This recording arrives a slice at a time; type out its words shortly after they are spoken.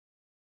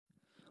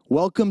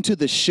Welcome to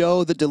the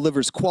show that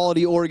delivers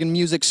quality Oregon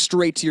music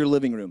straight to your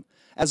living room.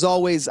 As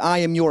always, I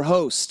am your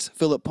host,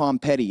 Philip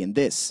Pompetti, and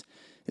this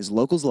is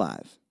Locals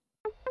Live.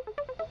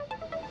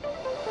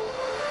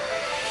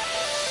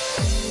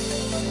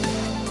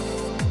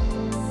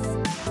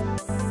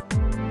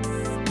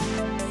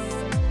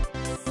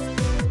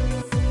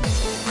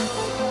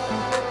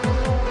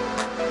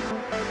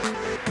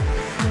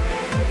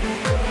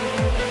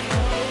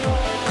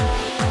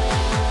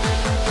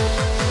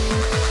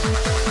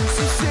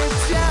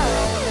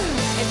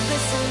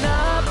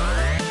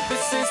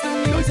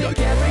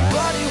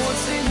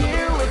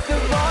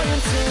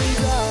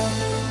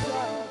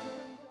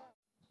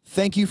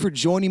 Thank you for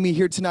joining me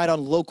here tonight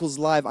on Locals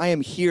Live. I am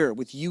here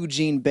with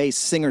Eugene-based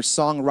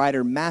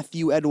singer-songwriter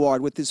Matthew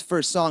Edewaard with his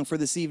first song for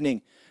this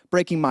evening,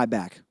 Breaking My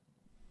Back.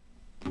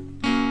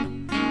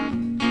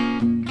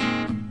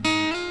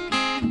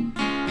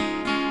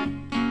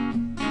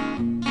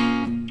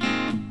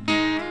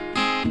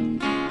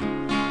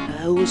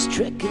 I was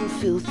trekking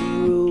filthy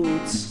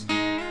roads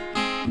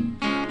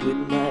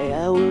when my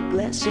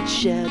hourglass had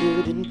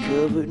shattered and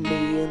covered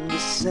me in the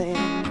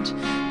sand.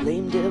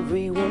 Blamed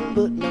everyone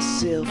but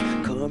myself.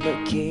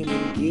 Karma came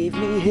and gave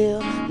me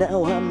hell.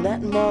 Now I'm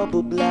that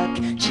marble block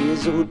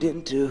chiseled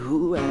into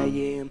who I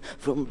am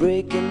from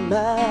breaking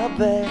my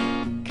back.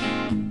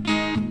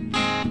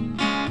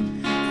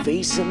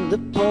 Facing the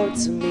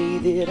parts of me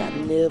that I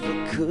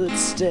never could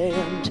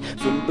stand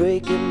from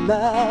breaking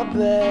my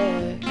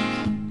back.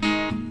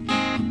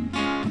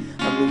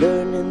 I'm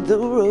learning the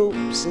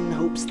ropes in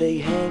hopes they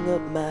hang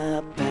up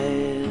my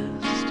past.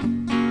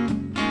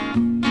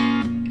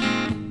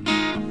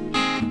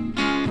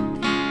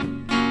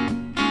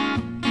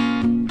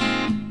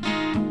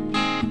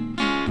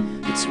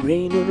 It's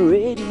raining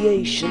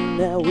radiation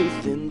now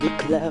within the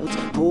clouds,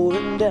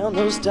 pouring down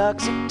those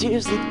toxic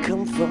tears that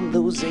come from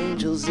those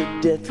angels of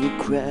death who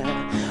cry.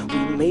 We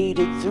made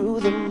it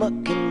through the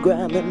muck and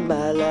grime, and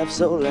my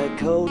life's all I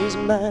called is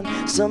mine.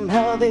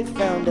 Somehow they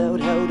found out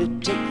how to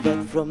take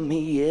that from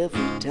me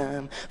every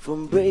time,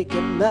 from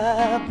breaking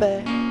my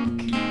back.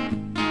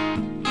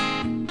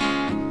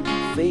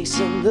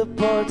 Facing the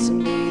parts of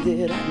me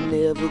that I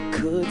never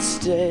could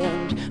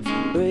stand,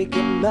 from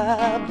breaking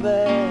my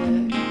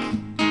back.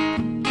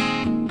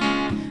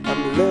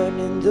 I'm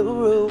learning the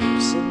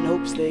ropes in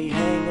hopes they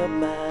hang up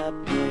my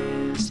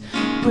past.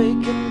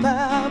 Breaking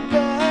my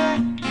back.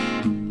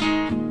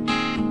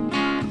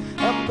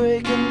 I'm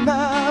breaking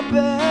my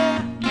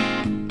back.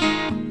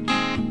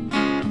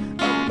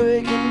 I'm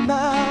breaking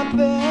my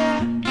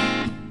back.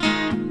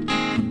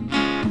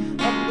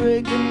 I'm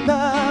breaking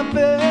my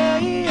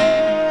back, yeah.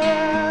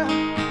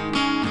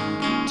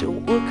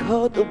 Don't work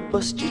hard, they'll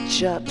bust your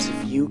chops.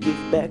 If you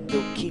give back,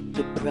 they'll keep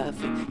the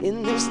profit.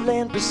 In this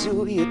land,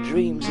 pursue your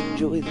dreams,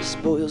 enjoy the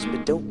spoils,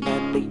 but don't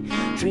mind me.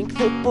 Drink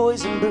the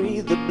poison,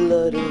 breathe the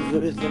blood of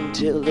earth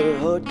until her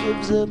heart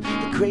gives up.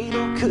 The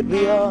cradle could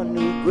be our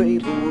new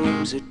grave, a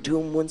womb's a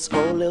tomb once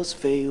all else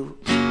failed.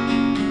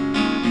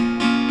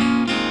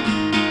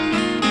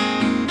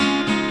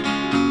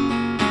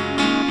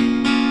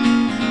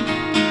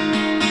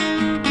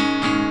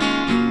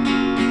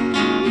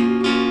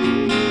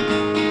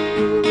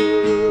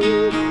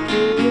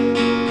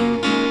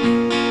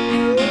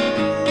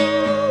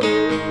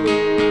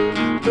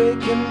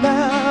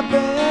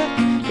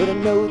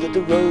 The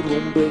road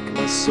won't break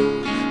my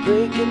soul.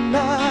 Breaking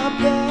my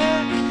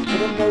back,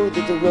 but I know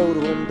that the road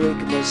won't break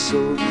my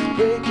soul.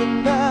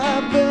 Breaking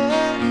my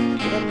back,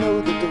 but I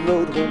know that the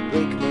road won't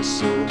break my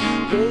soul.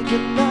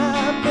 Breaking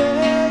my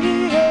back,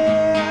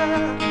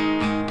 yeah.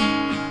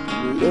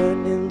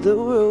 Learning the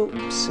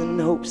ropes in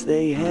hopes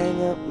they hang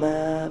up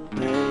my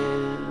past.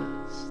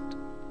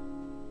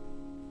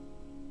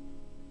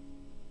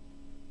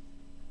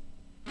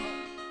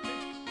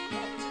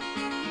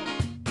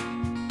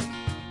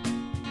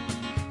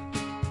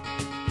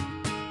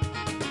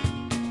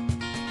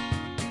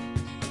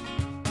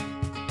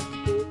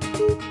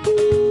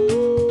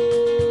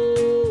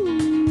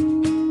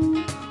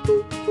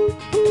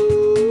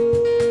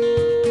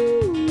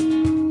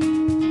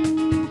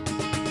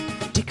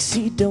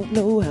 Don't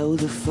know how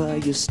the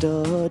fire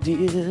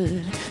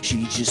started.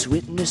 She just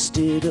witnessed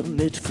it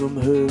amid from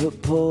her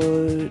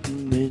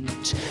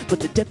apartment. But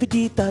the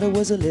deputy thought it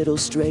was a little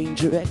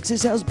strange. Her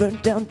ex's house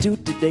burnt down too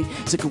today.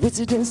 It's a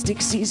coincidence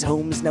Dixie's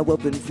home is now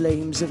up in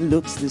flames and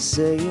looks the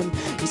same.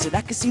 He said,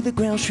 I can see the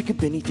ground shrieking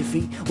beneath your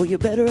feet. Well, you're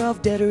better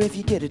off dead or if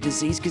you get a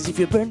disease. Cause if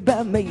you're burnt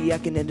by me, I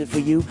can end it for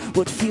you.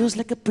 What feels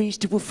like a breeze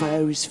to a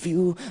fire is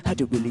fuel. I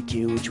don't really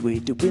care which way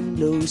the wind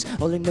blows.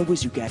 All I know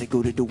is you gotta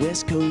go to the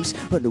west coast.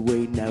 Run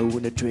away now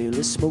in a trail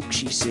of smoke.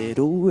 She said,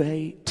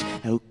 alright,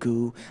 I'll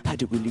go. I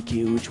don't really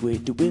care which way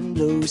the wind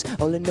blows.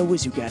 All I know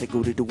is you gotta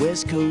go to the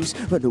west coast.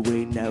 Run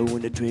away now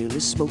in a trail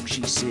of smoke.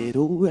 She said,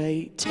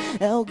 alright,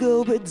 I'll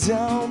go, but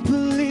don't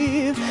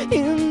believe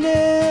in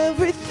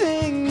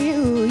everything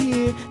you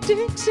hear.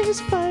 Dixie's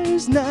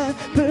fire's not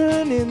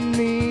burning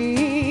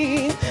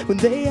me. When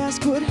they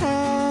ask what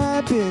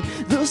happened,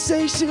 they'll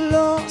say she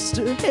lost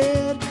her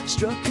head,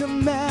 struck a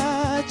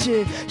match,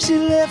 and she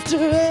left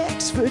her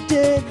ex for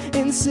dead,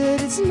 and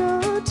said it's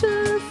not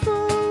her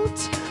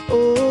fault.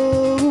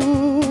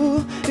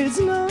 Oh, it's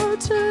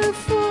not her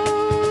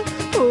fault.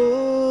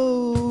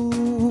 Oh,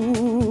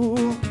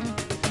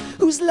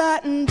 who's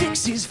lighting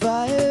Dixie's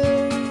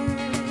fire?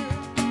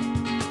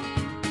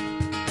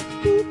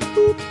 Ooh,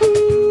 ooh,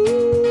 ooh.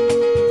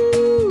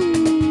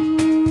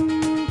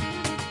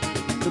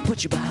 They'll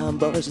put you behind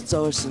bars, it's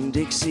arson,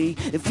 Dixie,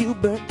 if you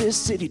burnt this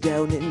city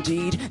down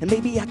indeed. And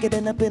maybe I could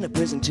end up in a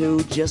prison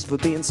too, just for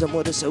being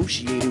somewhat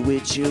associated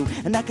with you.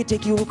 And I could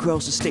take you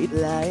across the state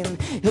line,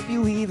 help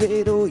you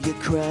evade all your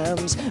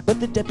crimes. But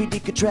the deputy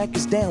could track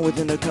us down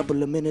within a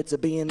couple of minutes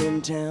of being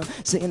in town,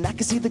 saying I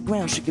can see the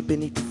ground shaking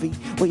beneath your feet.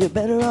 Well, you're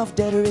better off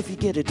deader if you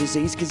get a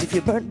disease, cause if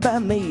you're burnt by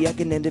me, I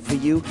can end it for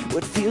you.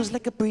 What feels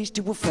like a breeze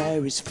to a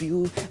fire is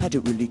fuel. I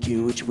don't really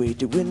care which way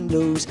the wind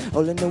blows.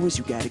 All I know is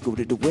you gotta go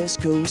to the west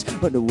coast.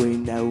 Run away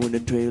now in a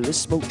trail of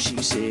smoke. She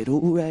said,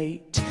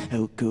 alright,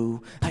 I'll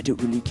go. I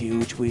don't really care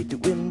which way the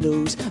wind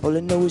blows. All I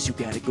know is you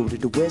gotta go to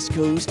the west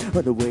coast.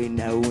 Run away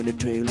now in a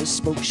trail of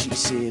smoke. She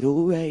said,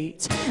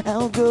 alright,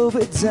 I'll go,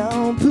 but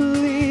don't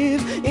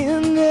believe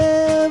in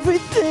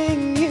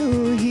everything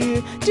you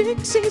hear.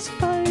 Dixie's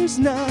fire's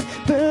not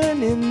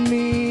burning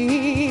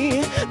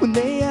me. When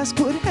they ask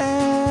what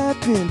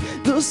happened,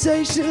 they'll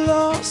say she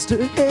lost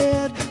her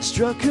head,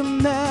 struck a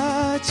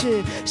match,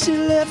 and she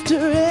left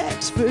her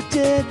ex for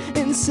dead,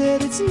 and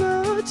said it's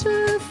not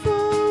her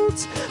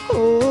fault.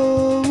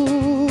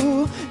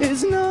 Oh,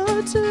 it's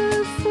not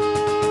her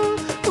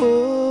fault.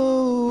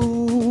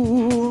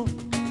 Oh,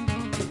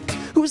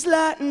 who's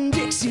lighting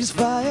Dixie's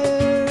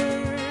fire?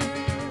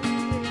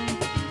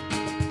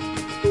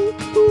 Ooh,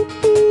 ooh,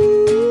 ooh.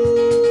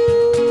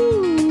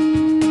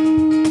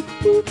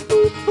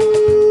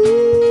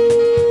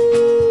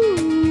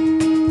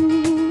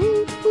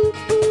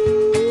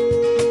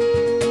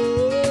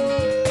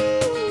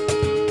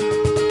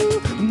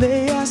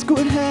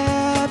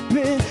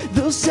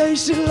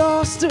 She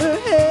lost her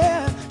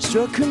hair,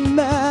 struck a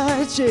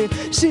match, and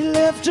she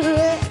left her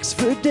ex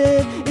for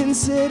dead, and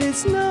said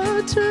it's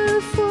not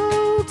her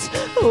fault.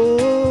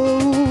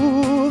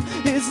 Oh,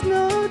 it's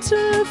not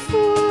her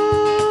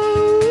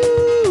fault.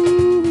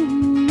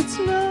 It's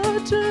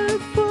not her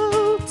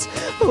fault.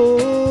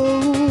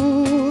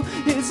 Oh,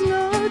 it's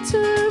not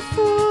her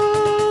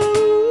fault.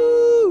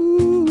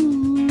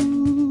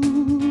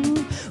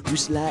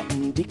 Who's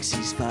lighting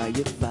Dixie's fire,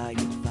 fire,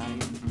 fire?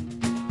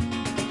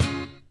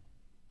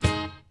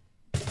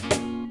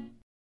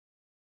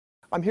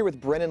 I'm here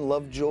with Brennon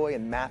Lovejoy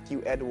and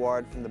Matthew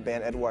Edewaard from the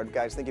band Edewaard.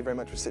 Guys, thank you very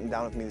much for sitting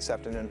down with me this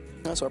afternoon.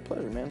 That's our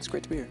pleasure, man. It's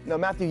great to be here. Now,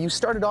 Matthew, you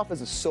started off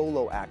as a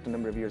solo act a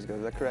number of years ago,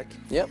 is that correct?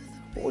 Yep.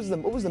 What was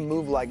the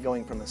move like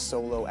going from a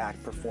solo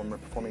act performer,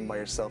 performing by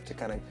yourself, to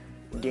kind of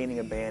gaining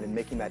a band and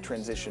making that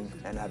transition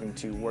and having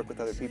to work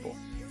with other people?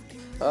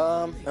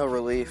 A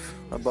relief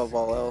above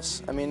all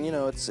else. I mean, you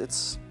know,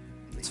 it's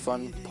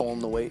fun pulling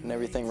the weight and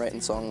everything, writing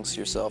songs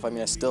yourself. I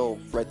mean, I still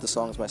write the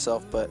songs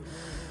myself, but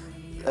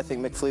I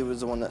think Mick Fleet was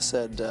the one that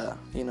said,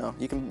 you know,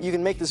 you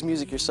can make this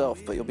music yourself,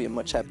 but you'll be a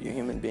much happier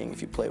human being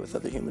if you play with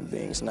other human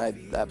beings, and I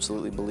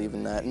absolutely believe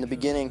in that. In the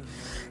beginning,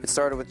 it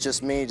started with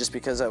just me, just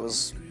because I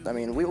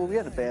mean, we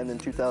had a band in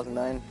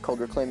 2009 called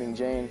Reclaiming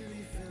Jane,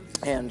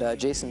 and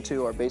Jason,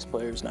 too, our bass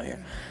player, is not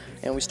here.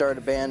 And we started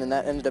a band, and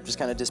that ended up just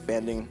kind of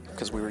disbanding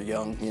because we were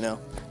young, you know,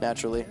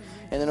 naturally.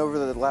 And then over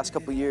the last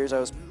couple of years, I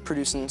was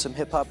producing some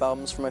hip-hop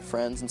albums for my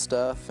friends and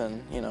stuff,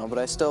 and you know, but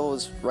I still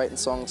was writing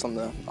songs on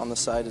the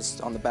side,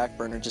 on the back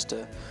burner, just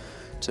to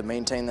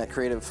maintain that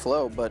creative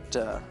flow. But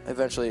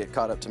eventually, it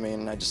caught up to me,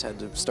 and I just had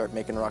to start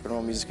making rock and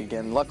roll music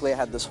again. Luckily, I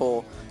had this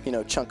whole, you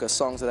know, chunk of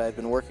songs that I had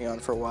been working on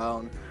for a while,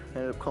 and I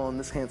ended up calling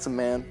this handsome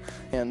man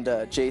and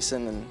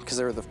Jason, and because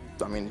they were a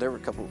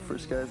couple of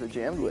first guys I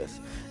jammed with,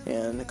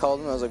 and I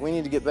called them. I was like, we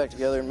need to get back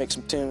together and make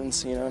some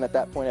tunes, you know. And at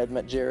that point, I'd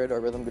met Jared, our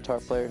rhythm guitar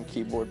player and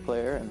keyboard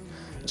player, and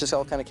it just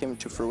all kind of came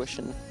to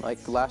fruition.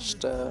 Like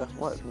last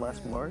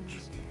March?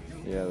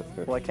 Yeah.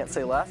 Well, I can't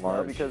say last now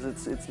March. because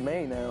it's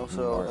May now,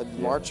 so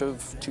March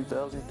of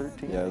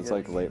 2013. Yeah, it's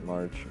like late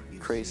March.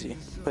 Crazy,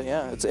 but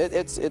yeah,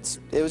 it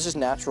was just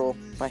natural.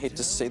 I hate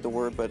to say the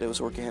word, but it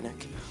was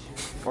organic.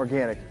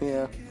 Organic.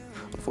 Yeah,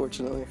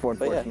 unfortunately.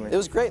 Unfortunately. But yeah, it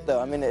was great though.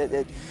 I mean,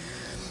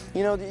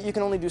 you know, you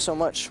can only do so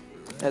much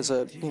as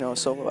a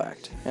solo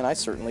act, and I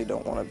certainly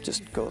don't want to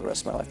just go the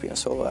rest of my life being a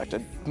solo act.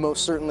 I'd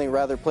most certainly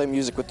rather play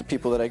music with the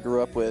people that I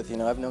grew up with. You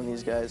know, I've known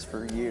these guys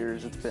for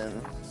years. It's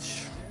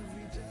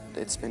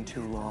been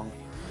too long,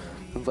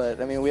 but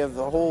I mean, we have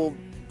the whole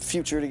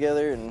future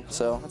together, and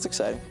so it's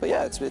exciting. But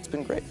yeah, it's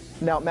been great.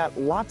 Now, Matt,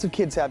 lots of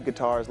kids have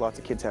guitars, lots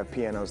of kids have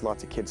pianos,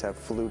 lots of kids have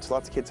flutes,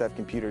 lots of kids have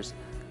computers.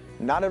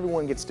 Not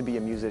everyone gets to be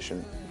a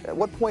musician. At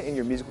what point in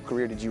your musical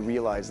career did you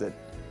realize that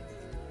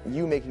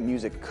you making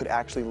music could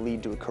actually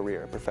lead to a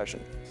career, a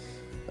profession?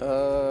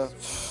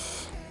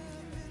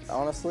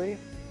 Honestly,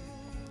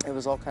 it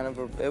was all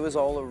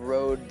a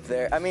road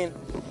there. I mean,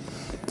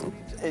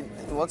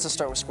 Let's just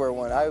start with square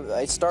one.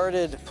 I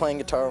started playing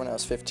guitar when I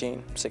was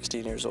 15,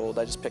 16 years old.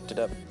 I just picked it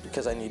up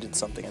because I needed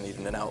something. I needed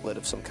an outlet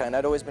of some kind.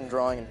 I'd always been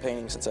drawing and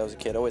painting since I was a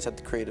kid. I always had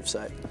the creative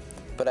side.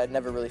 But I'd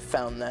never really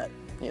found that,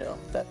 you know,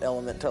 that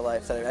element to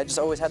life. That I just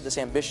always had this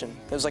ambition.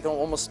 It was like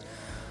almost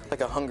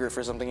like a hunger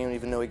for something you don't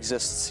even know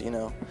exists, you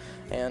know.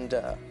 And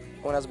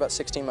when I was about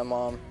 16, my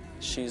mom,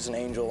 she's an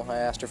angel. I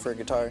asked her for a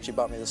guitar, and she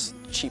bought me this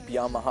cheap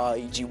Yamaha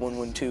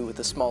EG112 with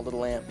a small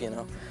little amp, you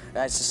know. And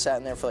I just sat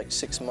in there for like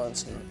 6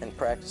 months and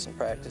practiced and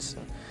practiced.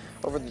 And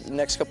over the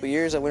next couple of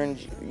years, I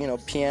learned, you know,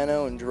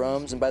 piano and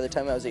drums. And by the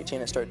time I was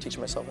 18, I started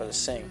teaching myself how to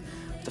sing.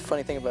 But the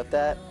funny thing about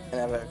that, and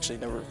I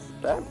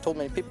haven't told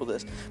many people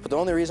this, but the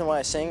only reason why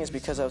I sing is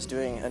because I was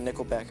doing a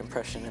Nickelback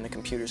impression in a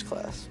computers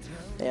class.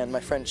 And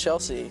my friend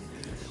Chelsea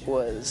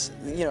was,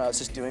 you know, I was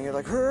just doing it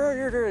like,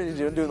 doing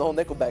the whole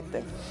Nickelback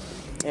thing.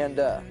 And,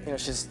 you know,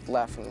 she's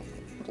laughing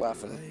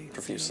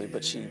profusely,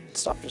 but she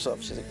stopped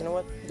herself. She's like, you know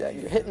what, yeah,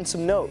 you're hitting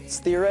some notes.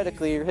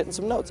 Theoretically, you're hitting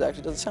some notes. It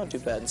actually doesn't sound too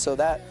bad. And so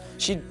that,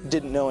 she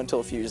didn't know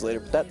until a few years later,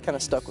 but that kind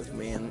of stuck with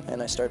me.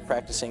 And I started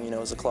practicing, you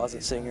know, as a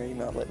closet singer, you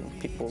know, letting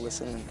people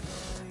listen.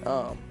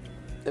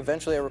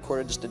 Eventually, I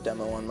recorded just a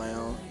demo on my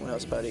own when I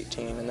was about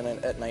 18. And then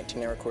at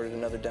 19, I recorded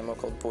another demo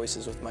called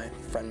Voices with my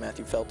friend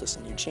Matthew Feltus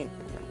in Eugene.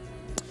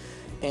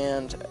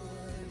 And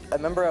I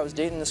remember I was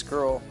dating this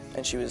girl,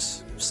 and she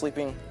was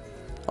sleeping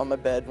on my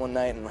bed one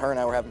night, and her and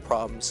I were having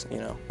problems, you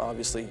know,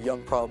 obviously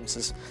young problems,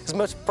 as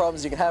much problems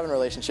as you can have in a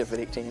relationship at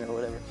 18 or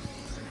whatever.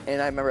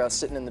 And I remember I was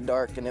sitting in the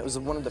dark, and it was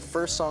one of the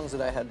first songs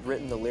that I had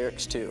written the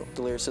lyrics to,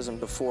 the lyricism,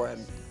 before I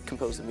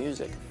composed the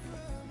music.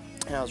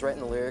 And I was writing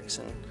the lyrics,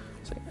 and I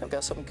was like, I've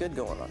got something good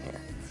going on here.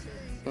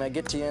 And I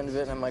get to the end of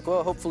it, and I'm like,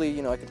 well, hopefully,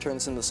 you know, I can turn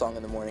this into a song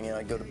in the morning, you know,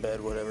 I go to bed,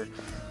 whatever,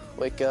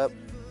 wake up,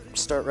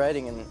 start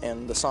writing,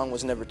 and the song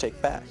was Never Take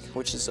Back,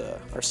 which is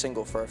our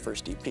single for our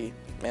first EP,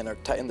 and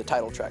the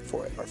title track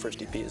for it. Our first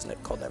EP is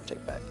called Never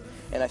Take Back.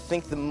 And I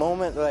think the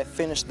moment that I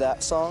finished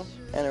that song,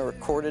 and I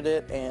recorded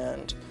it,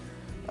 and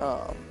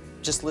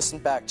just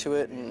listened back to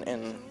it,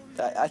 and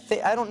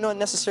I don't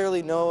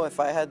necessarily know if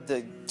I had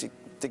the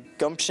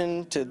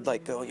gumption to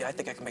like go, yeah, I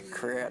think I can make a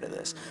career out of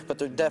this. But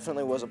there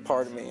definitely was a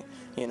part of me,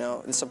 you know,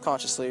 and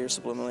subconsciously or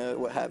subliminally,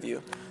 what have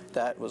you,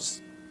 that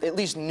was, at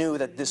least knew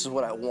that this is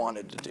what I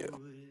wanted to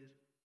do.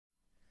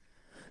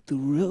 The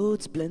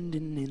road's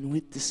blending in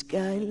with the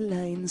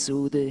skyline,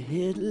 so the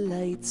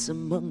headlights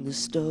among the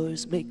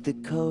stars make the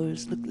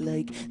cars look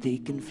like they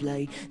can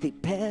fly. They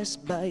pass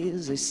by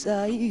as I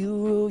sigh, you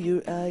roll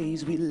your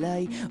eyes, we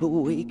lie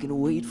awake and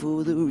wait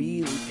for the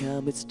real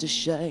comets to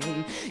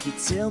shine. You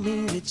tell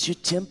me that your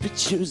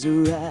temperatures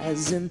are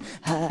rising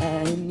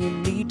high, and you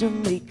need to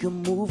make a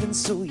move, and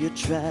so you're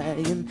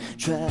trying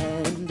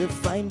to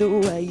find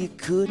out why you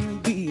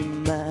couldn't be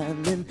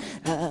mine. And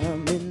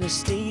I'm in a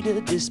state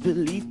of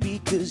disbelief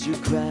because you're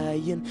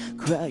crying.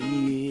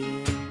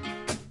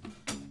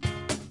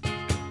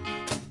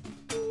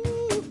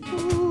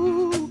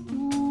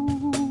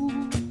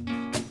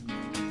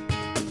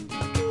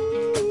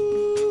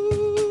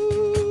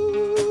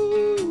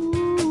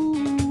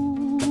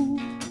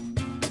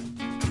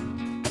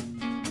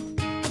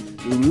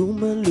 The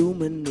room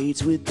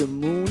illuminates with the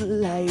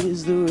moonlight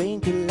as the rain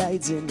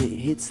collides and it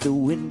hits the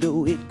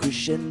window. It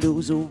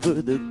crescendos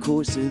over the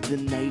course of the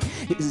night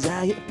as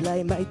I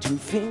apply my 2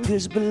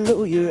 fingers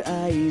below your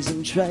eyes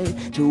and try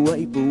to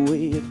wipe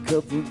away a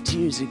couple of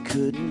tears that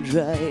couldn't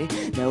dry.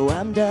 Now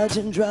I'm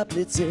dodging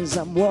droplets as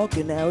I'm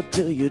walking out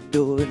to your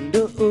door, and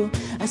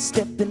I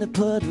step in a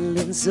puddle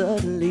and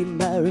suddenly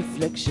my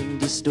reflection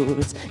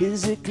distorts.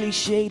 Is it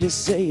cliche to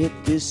say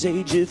at this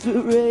age, if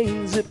it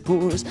rains it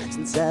pours,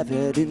 since I've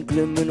had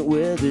inclement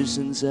weather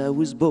since I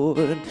was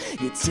born?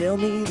 You tell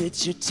me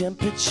that your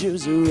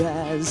temperatures are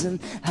rising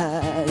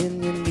high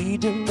and you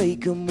need to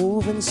make a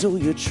move, and so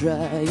you're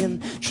trying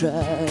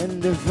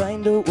to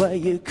find out why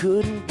you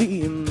couldn't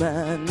be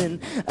mine. And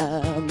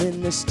I'm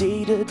in a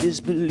state of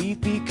disbelief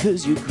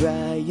because you're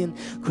crying.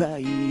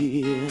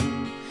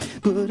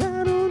 But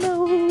I don't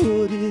know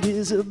what it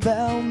is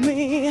about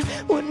me,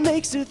 what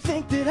makes her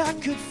think that I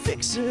could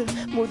fix her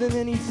more than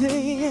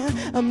anything.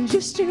 I'm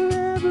just your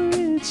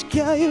average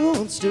guy who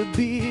wants to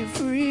be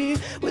free,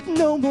 with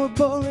no more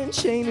ball and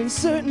chain and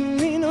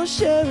certainly no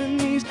sharing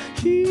these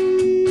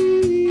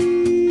sheets.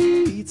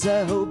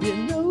 I hope you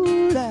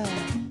know that.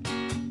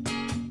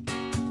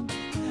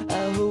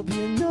 I hope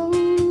you know.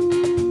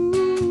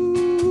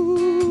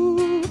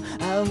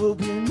 I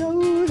hope you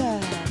know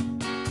that.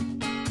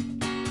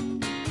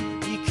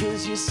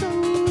 Because you're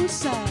so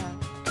sad.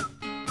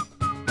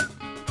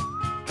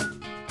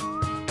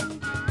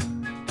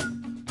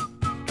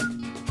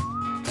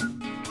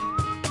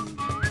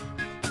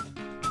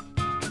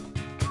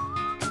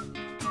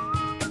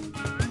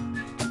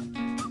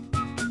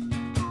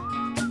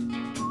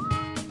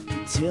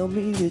 Tell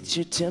me that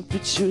your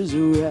temperatures are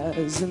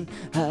rising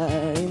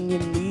high and you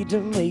need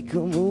to make a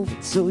move,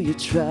 so you're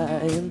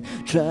trying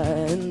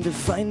to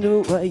find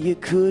out why you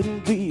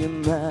couldn't be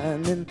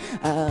mine. And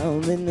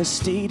I'm in a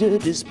state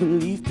of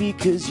disbelief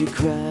because you're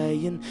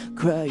crying.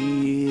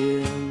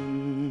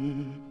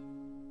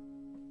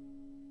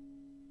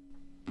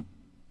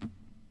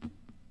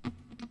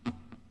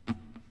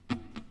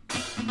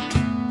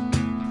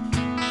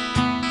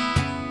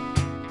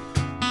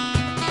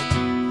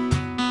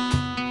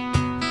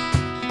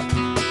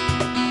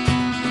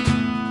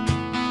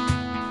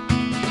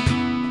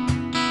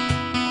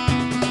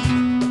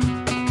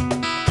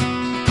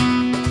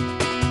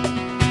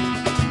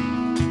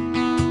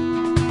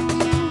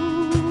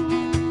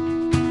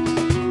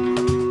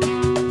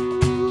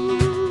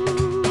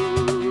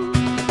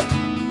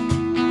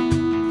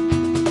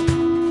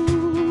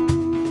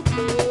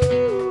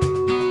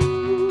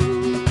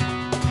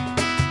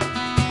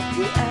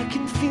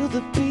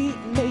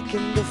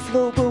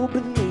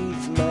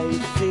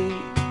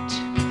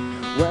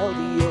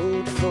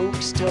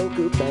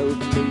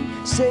 about me,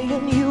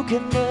 saying you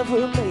can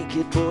never make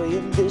it, boy,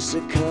 in this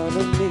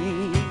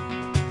economy.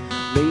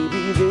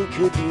 Maybe they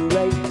could be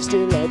right,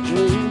 still I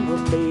dream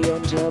of me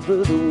on top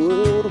of the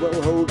world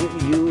while holding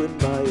you in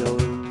my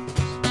arms.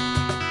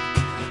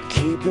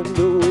 Keeping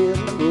the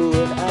wind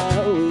blowing,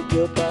 I wake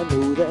up, I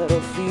know that I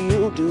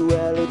feel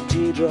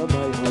duality, draw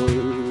my heart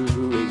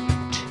rate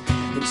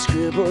and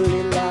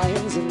scribbly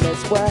lines, and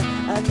that's why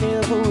I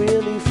never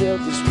really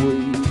felt this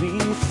way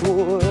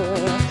before.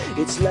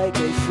 It's like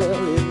I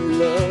fell in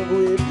love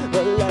with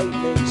a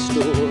lightning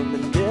storm,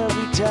 and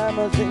every time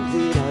I think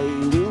that I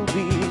will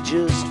be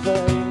just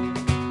fine,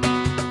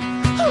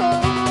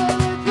 oh, I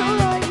let the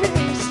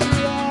lightning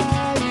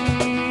strike.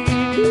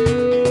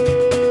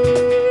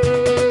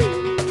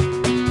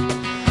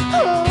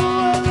 Oh,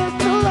 I let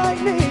the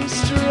lightning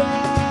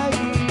strike.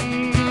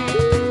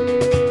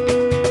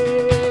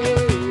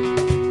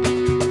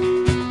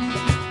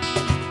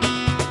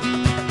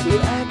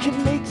 Yeah, I can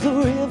make the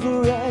river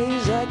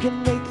rise, I can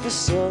make the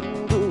sun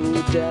go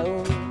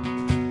down,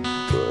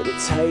 but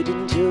it's hide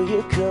until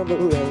you come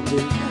around,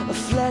 and a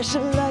flash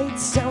of light,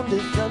 sound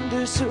of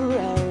thunder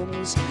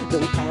surrounds. No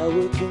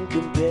power can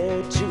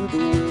compare to the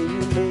way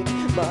you make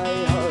my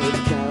heart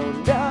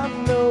count. I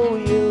know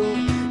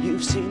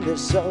you've seen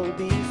this all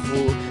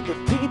before. The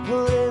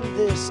people in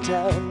this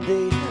town,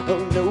 they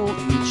all know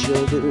each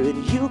other,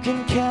 and you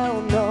can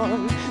count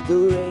on the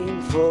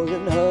rain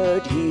falling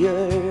hard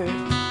here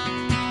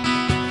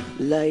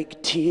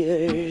like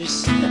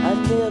tears. I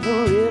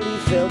never really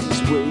felt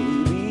this way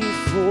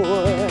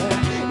before.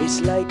 It's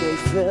like I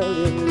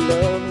fell in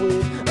love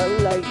with a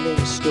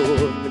lightning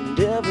storm, and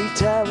every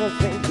time I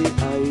think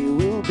that I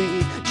will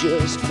be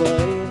just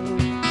fine,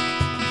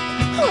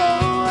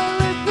 oh, I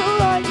let the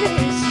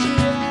lightning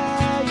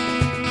strike.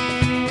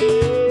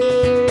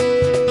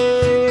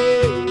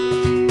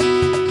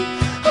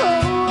 Oh,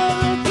 I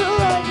let the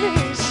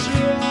lightning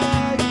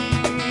strike.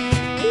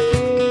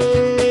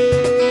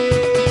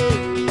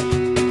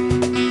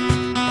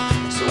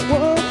 So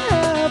what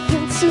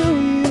happened to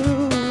you?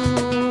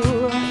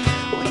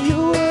 You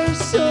were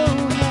so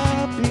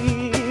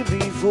happy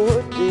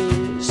before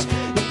this.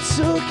 He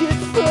took it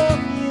from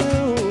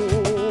you,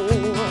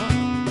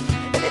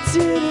 and it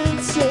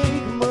didn't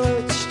take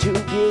much to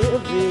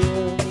give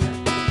in.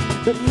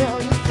 But now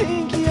you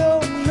think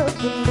you're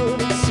nothing but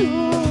a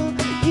tool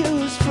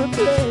used for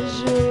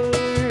pleasure.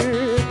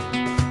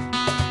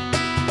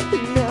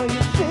 And now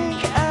you think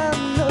I'm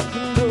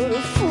nothing but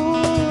a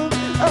fool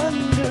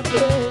under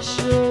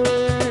pressure.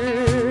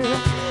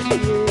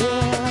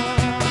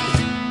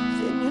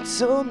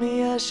 Told me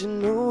I should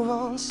move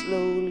on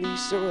slowly,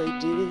 so I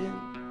did.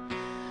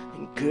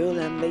 And girl,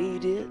 I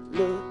made it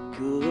look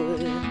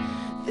good.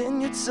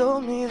 Then you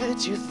told me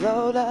that you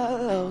thought I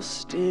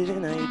lost it,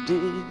 and I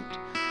did,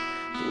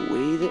 the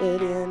way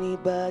that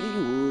anybody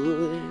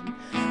would.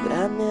 But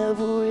I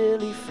never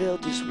really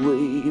felt this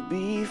way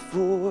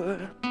before.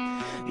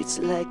 It's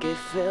like I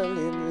fell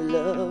in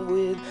love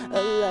with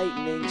a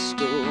lightning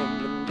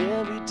storm, and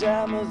every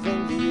time I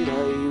think that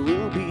I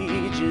will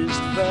be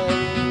just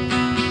fine,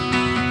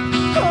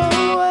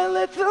 oh, I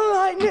let the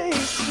lightning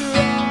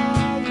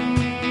strike.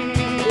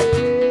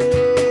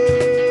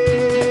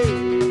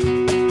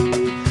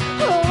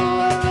 Oh,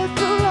 I let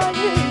the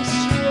lightning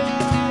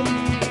strike.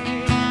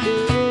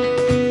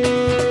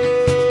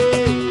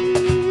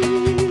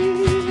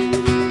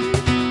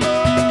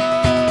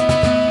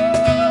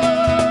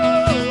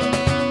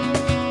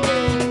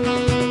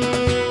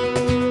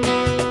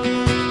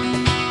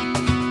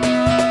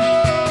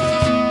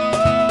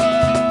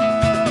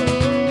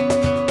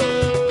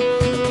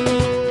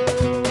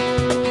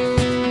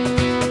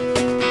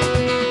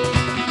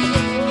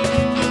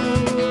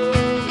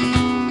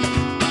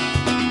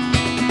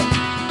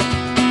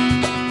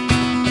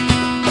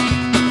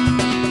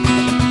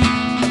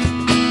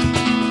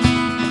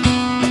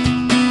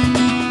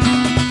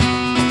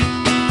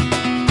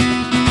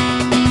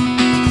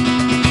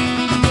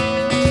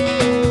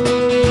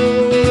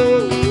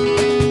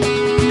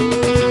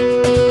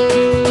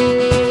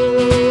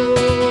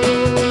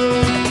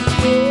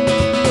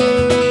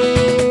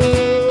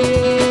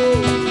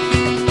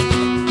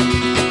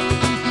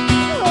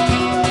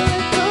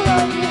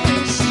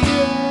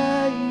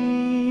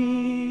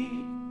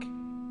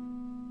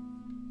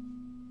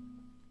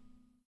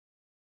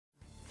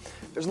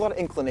 There's a lot of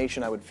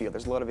inclination, I would feel.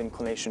 There's a lot of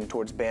inclination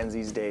towards bands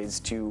these days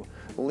to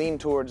lean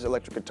towards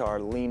electric guitar,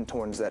 lean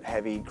towards that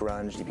heavy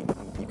grunge.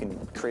 You can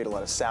create a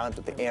lot of sound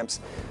with the amps.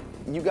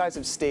 You guys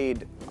have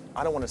stayed,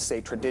 I don't want to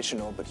say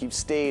traditional, but you've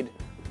stayed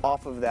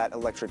off of that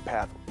electric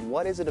path.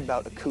 What is it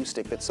about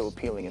acoustic that's so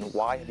appealing, and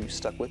why have you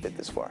stuck with it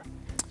this far?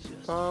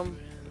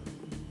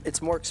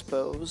 It's more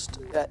exposed.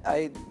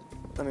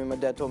 I mean, my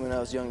dad told me when I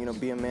was young, you know,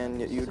 be a man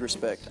that you'd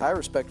respect. I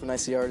respect when I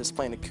see artists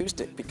playing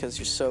acoustic because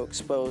you're so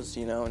exposed,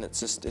 you know, and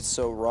it's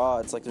so raw.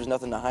 It's like there's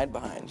nothing to hide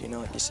behind, you know,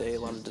 like you say, a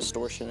lot of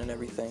distortion and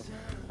everything.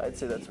 I'd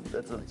say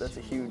that's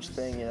a huge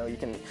thing. You know, you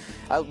can.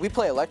 We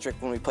play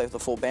electric when we play with the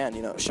full band.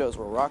 You know, it shows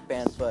we're a rock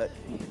band, but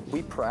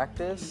we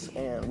practice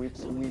and we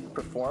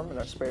perform in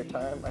our spare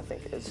time. I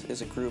think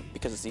as a group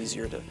because it's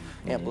easier to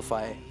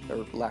amplify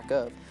or lack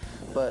of.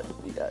 But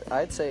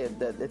I'd say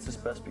that it's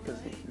just best because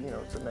you know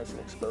it's a nice and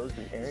exposed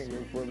area.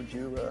 What would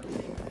you?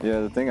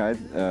 Yeah, the thing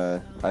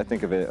I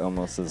think of it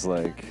almost as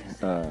like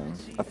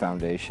a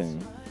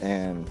foundation,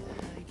 and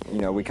you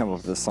know we come up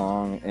with a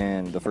song,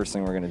 and the first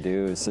thing we're gonna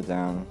do is sit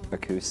down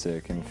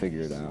acoustic and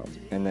figure it out,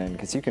 and then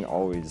because you can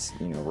always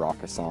rock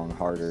a song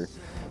harder,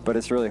 but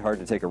it's really hard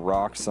to take a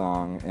rock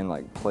song and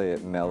like play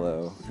it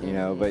mellow, you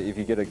know. But if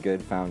you get a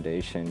good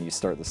foundation, you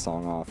start the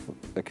song off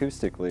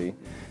acoustically,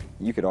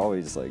 you could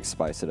always like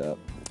spice it up.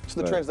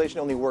 So the translation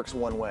only works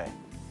one way.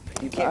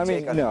 You can't I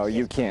mean, take no,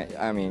 you can't.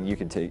 I mean, you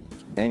can take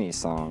any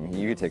song.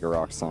 You could take a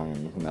rock song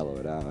and mellow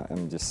it out.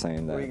 I'm just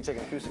saying that. Or you can take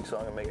an acoustic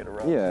song and make it a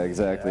rock. Yeah,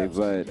 exactly.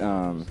 But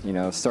you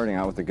know, starting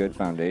out with a good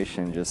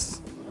foundation,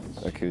 just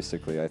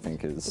acoustically, I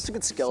think is it's a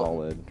good skeleton,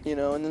 solid. You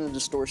know, and then the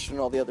distortion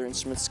and all the other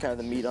instruments is kind of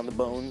the meat on the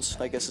bones.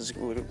 I guess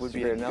would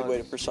be a good way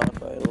to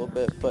personify it a little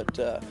bit. But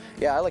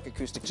yeah, I like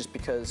acoustic just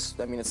because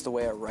I mean it's the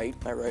way I write.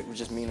 I write with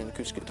just me and an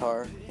acoustic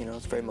guitar. You know,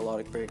 it's very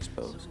melodic, very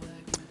exposed.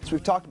 So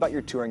we've talked about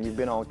your touring. You've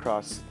been all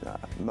across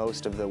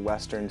most of the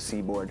western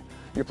seaboard.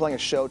 You're playing a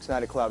show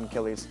tonight at Cloud and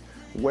Kelly's.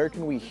 Where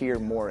can we hear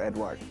more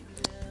Edewaard?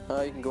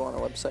 You can go on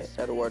our website,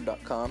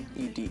 edewaard.com,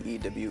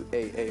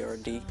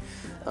 E-D-E-W-A-A-R-D.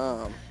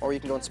 Or you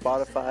can go on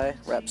Spotify,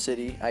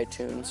 Rhapsody,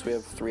 iTunes. We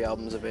have 3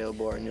 albums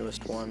available. Our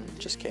newest one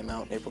just came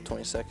out April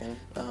 22nd.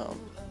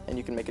 And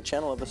you can make a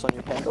channel of us on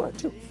your Pandora,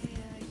 too.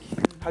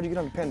 How'd you get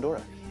onto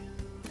Pandora?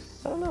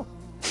 I don't know.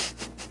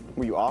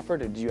 Were you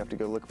offered, or did you have to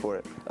go look for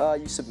it?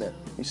 You submit.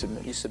 You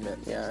submit. You submit.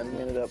 Yeah, and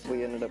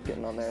we ended up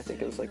getting on there. I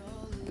think it was like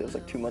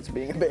 2 months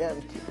being a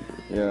band.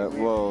 Yeah,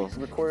 well,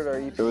 we recorded our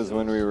EP. It was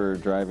when we were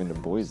driving to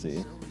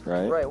Boise,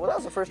 right? Right. Well, that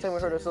was the first time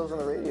we heard ourselves on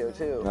the radio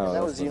too. Oh, and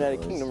that was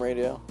United Kingdom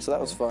radio, so that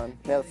was fun.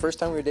 Yeah, the first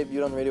time we were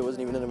debuted on the radio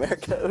wasn't even in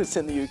America; it was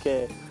in the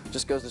UK.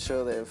 Just goes to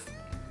show they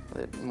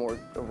have more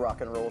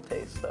rock and roll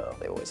taste, though.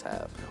 They always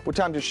have. What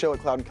time does your show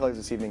at Cloud and Kelly's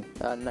this evening?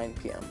 9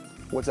 p.m.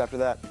 What's after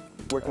that?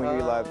 Where can we hear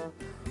you live?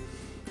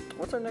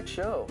 What's our next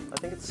show? I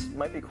think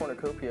might be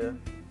Cornucopia.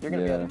 You're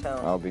going to be out of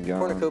town. I'll be gone.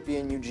 Cornucopia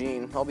in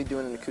Eugene. I'll be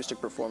doing an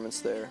acoustic performance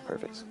there.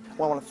 Perfect.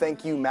 Well, I want to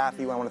thank you,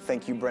 Matthew. I want to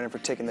thank you, Brennan, for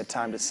taking the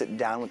time to sit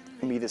down with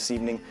me this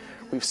evening.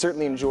 We've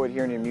certainly enjoyed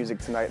hearing your music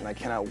tonight, and I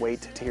cannot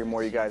wait to hear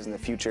more of you guys in the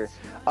future.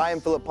 I am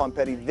Philip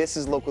Pompetti. This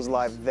is Locals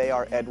Live. They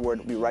are Edewaard.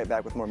 We'll be right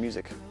back with more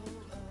music.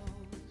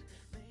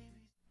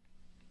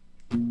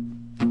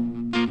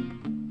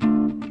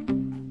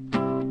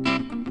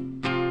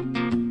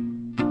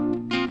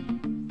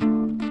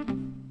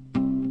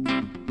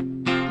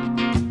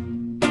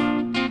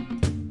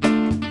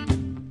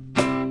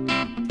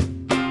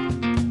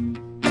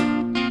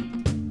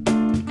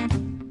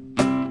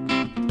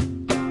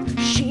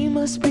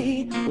 Must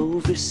be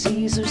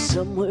overseas or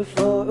somewhere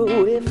far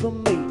away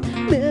from me.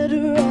 Met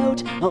her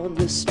out on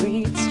the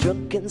streets,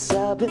 drunk and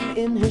sobbing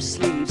in her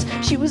sleeves.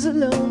 She was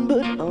alone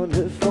but on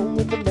her phone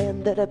with a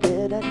man that I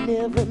bet I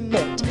never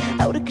met.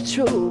 Out of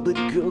control, but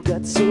girl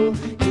got soul.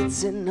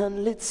 Hits an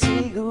unlit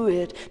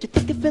cigarette. To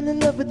think I fell in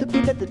love with the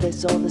brunette that I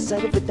saw on the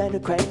side of a diner,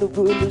 crying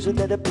over a loser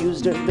that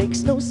abused her.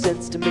 Makes no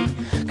sense to me,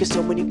 cause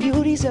so many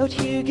beauties out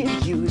here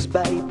get used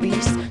by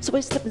beasts. So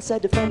I step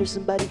inside to find her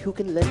somebody who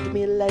can lend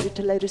me a lighter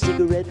to light her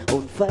cigarette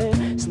on fire,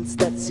 since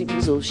that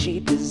seems all she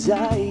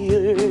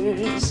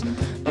desires.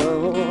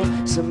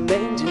 Oh, some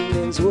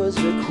maintenance was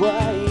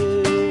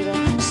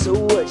required. So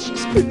what,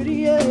 she's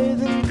prettier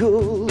than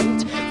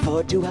gold,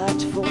 far too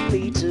hot for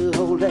me to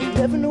hold. I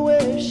never know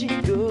where she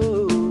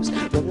goes,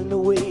 running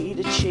away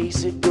to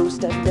chase a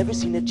ghost. I've never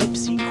seen a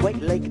gypsy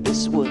quite like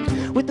this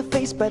one, with a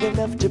face bright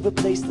enough to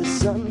replace the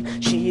sun.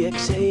 She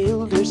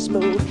exhaled her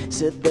smoke,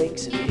 said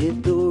thanks and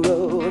hit the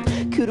road.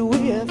 Could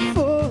we have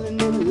fallen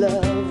in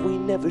love? We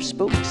never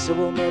spoke, so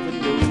we'll never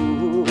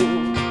know.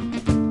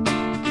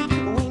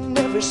 We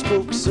never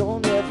spoke, so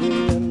never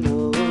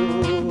know.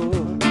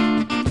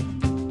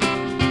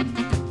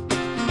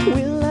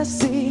 Will I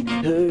see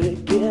her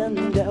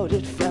again? Doubt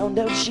it, found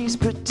out she's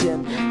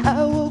pretend.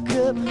 I woke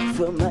up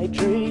from my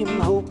dream,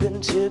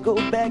 hoping to go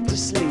back to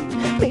sleep.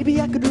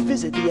 Maybe I could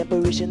revisit the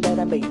apparition that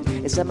I made.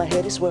 Inside my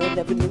head I swear I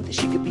never knew that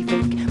she could be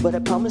fake, but I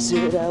promise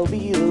that I'll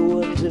be the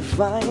one to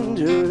find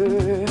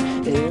her,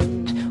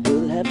 and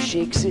we'll have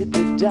shakes at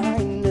the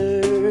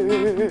diner.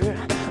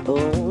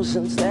 Oh,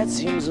 since that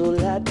seems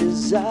all I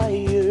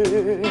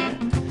desire.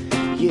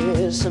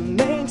 Yes, some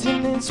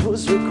maintenance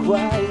was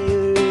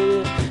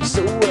required.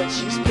 So what,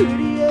 she's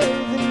prettier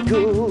than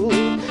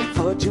gold,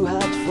 far too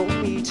hot for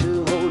me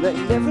to hold. I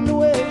never know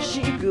where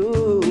she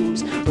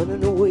goes,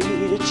 running away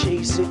to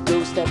chase a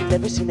ghost. I've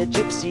never seen a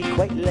gypsy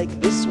quite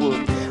like this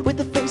one, with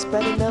a face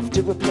bright enough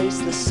to replace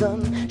the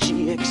sun.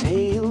 She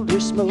exhaled her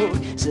smoke,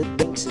 said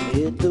thanks and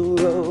hit the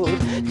road.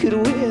 Could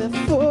we have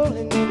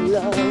fallen in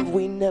love?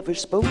 We never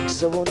spoke,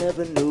 so we'll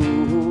never know.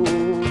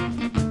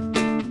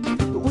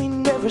 We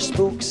never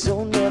spoke,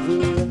 so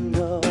never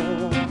know.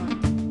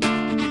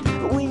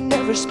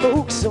 never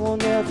spoke, so I'll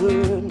never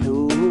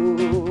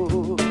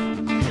know.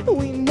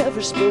 We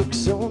never spoke,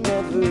 so I'll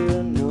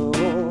never know.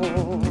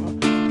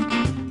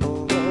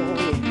 Oh,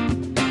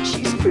 yeah.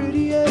 She's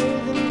prettier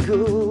than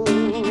gold.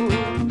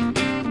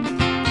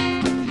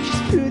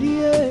 She's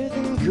prettier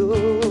than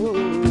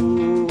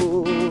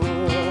gold.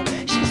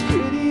 She's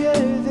prettier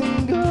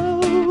than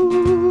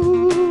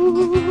gold.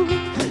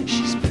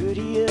 She's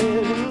prettier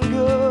than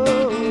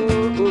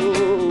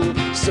gold.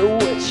 So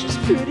what? She's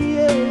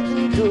prettier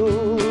than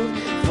gold.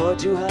 Far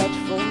too hot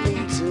for me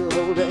to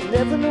hold. I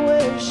never know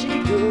where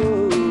she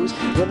goes.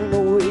 Running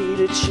away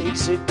to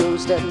chase a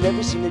ghost. I've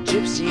never seen a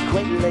gypsy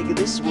quite like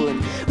this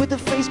one, with a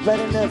face bright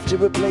enough to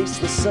replace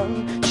the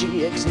sun.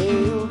 She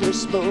exhaled her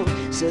smoke,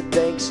 said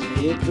thanks and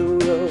hit the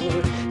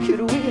road.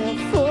 Could we have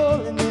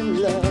fallen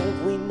in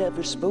love? We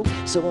never spoke,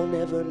 so I'll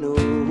never know.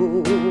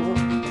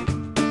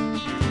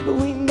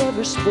 We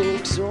never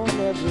spoke, so I'll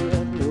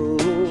never know.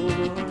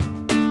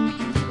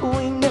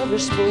 We never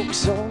spoke,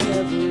 so I'll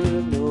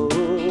never know.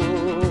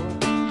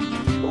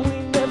 We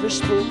never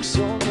spoke,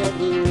 so I'll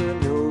never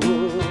know.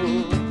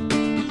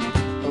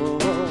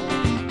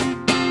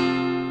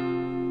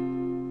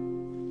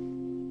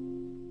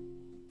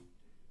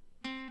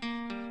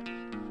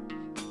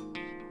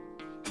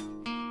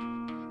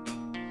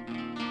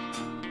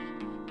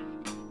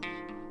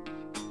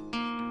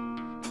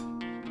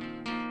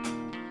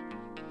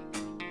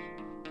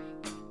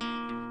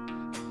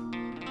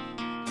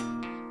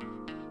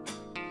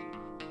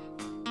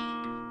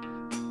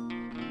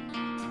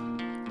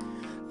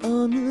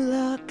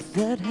 Unlock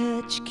that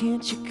hatch,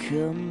 can't you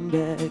come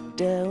back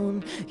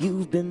down?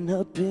 You've been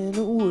up and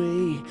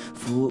away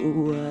for a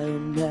while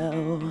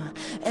now.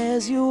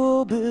 As you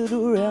orbit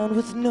around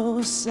with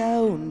no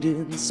sound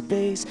in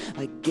space,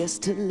 I guess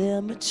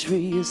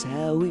telemetry is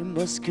how we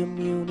must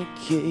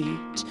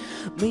communicate.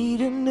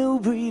 Meet a new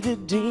breed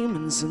of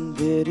demons,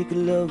 synthetic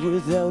love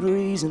without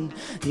reason.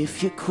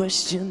 If you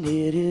question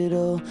it at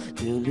all,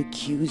 they'll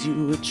accuse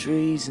you of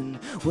treason.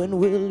 When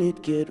will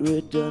it get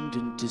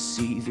redundant to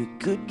see the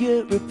good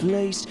get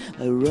replaced?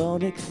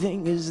 Ironic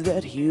thing is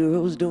that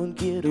heroes don't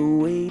get a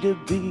way to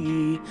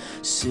be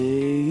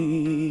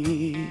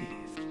saved.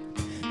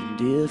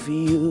 And if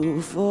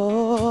you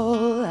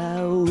fall,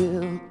 I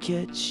will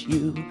catch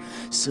you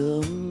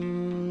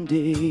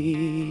someday.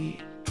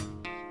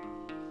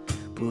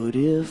 But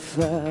if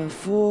I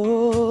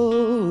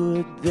fall,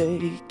 would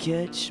they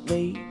catch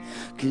me?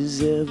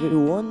 'Cause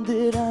everyone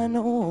that I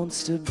know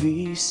wants to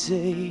be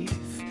safe.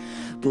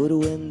 But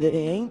when they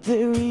ain't,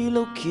 they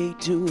relocate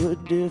to a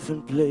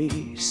different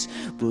place.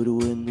 But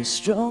when the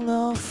strong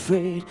are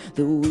afraid,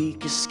 the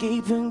weak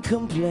escape and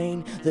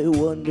complain. They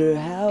wonder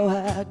how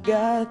I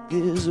got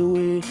this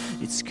way.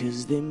 It's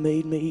 'cause they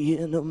made me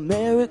in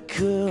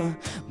America,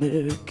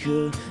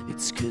 America.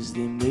 It's 'cause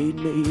they made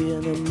me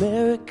in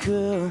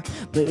America,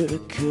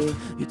 America.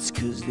 It's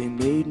 'cause they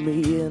made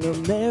me in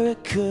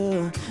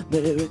America,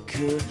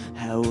 America.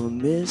 How I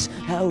miss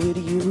how it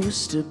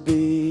used to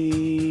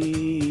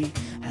be.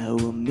 How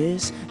I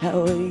miss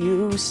how it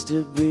used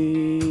to be.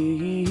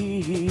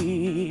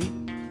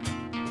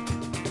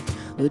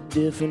 A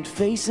different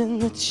face in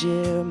the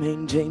chair,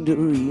 maintained to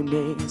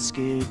remain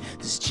scared.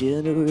 This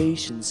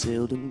generation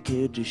seldom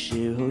cared to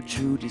share our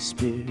true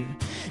despair.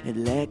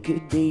 In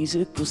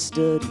lackadaisical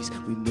studies,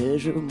 we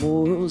measure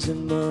morals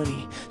and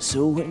money.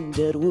 So when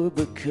dead, we're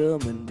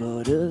becoming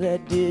part of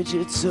that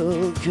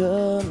digital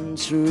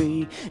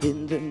country.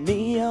 In the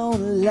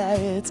neon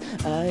lights,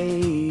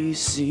 I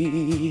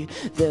see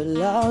that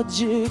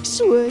logic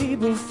sway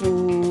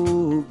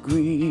before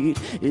greed.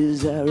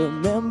 As I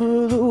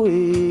remember the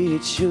way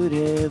it should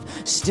have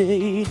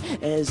stayed,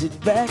 as it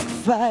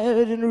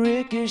backfired and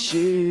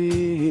ricocheted.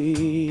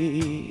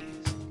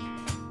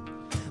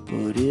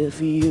 But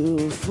if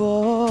you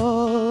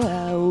fall,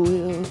 I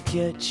will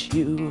catch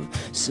you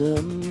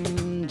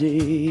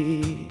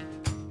someday.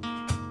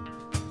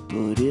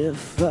 But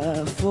if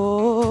I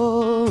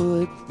fall,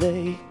 would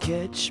they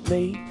catch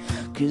me?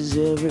 'Cause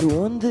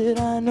everyone that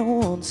I know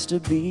wants to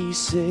be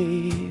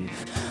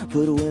safe.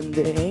 But when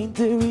they ain't,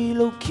 they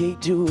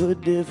relocate to a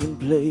different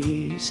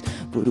place.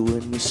 But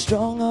when the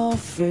strong are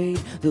afraid,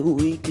 the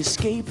weak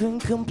escape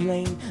and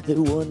complain. They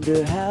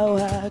wonder how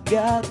I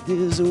got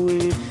this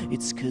way.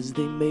 It's 'cause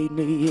they made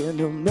me in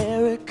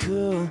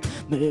America,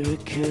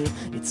 America.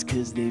 It's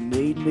 'cause they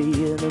made me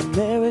in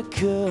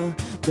America,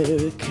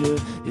 America.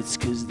 It's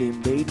 'cause they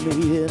made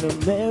me in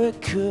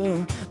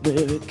America,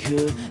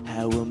 America.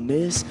 How I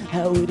miss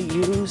how it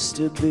used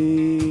to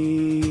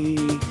be.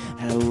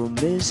 How I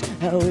miss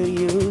how it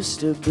used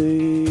to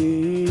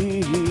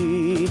be.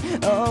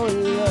 Oh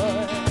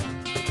Lord.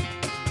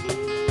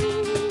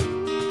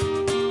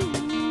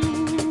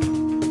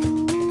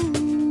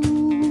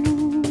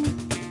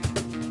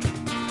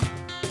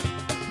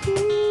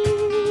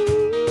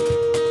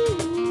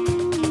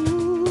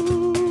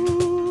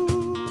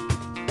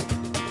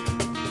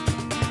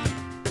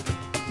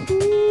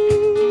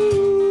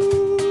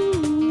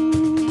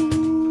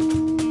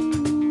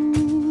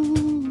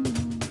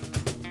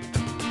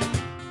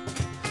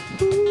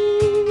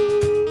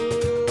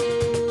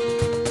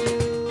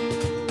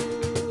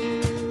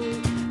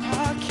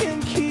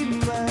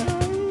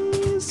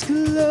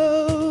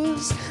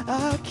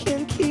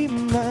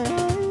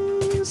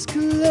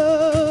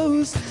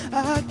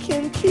 I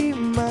can keep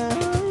my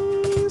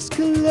eyes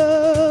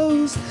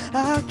closed.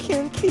 I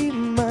can keep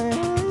my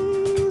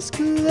eyes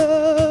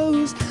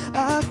closed.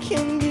 I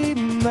can keep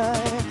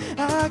my,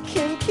 I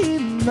can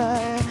keep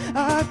my,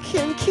 I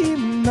can keep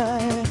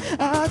my,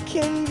 I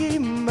can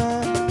keep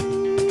my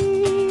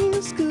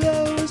eyes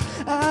closed.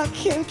 I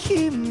can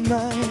keep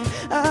my,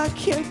 I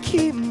can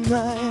keep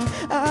my,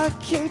 I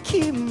can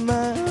keep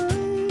my.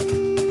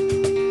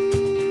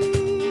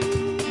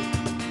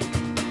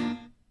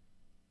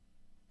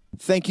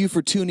 Thank you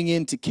for tuning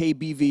in to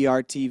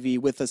KBVR TV.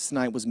 With us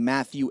tonight was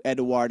Matthew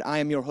Edewaard. I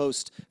am your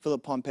host,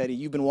 Philip Pompetti.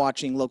 You've been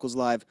watching Locals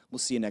Live. We'll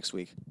see you next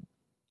week.